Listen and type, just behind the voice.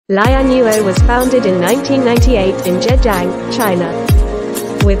Lianyuo was founded in 1998 in Zhejiang, China,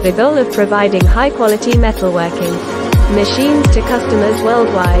 with the goal of providing high-quality metalworking machines to customers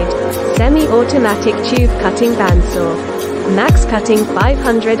worldwide. Semi-automatic tube cutting bandsaw. Max cutting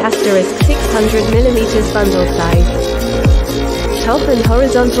 500*600 mm bundle size. Top and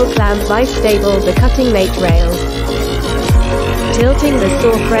horizontal clamp bi-stable the cutting mate rails. Tilting the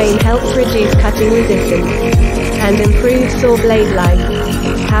saw frame helps reduce cutting resistance and improve saw blade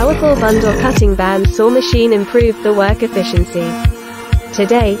life. Powerful bundle cutting band saw machine improved the work efficiency.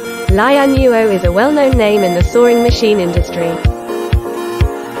 Today, Lianyuo is a well-known name in the sawing machine industry.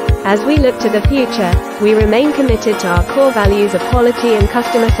 As we look to the future, we remain committed to our core values of quality and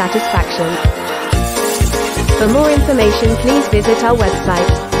customer satisfaction. For more information, please visit our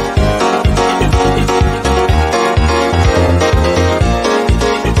website.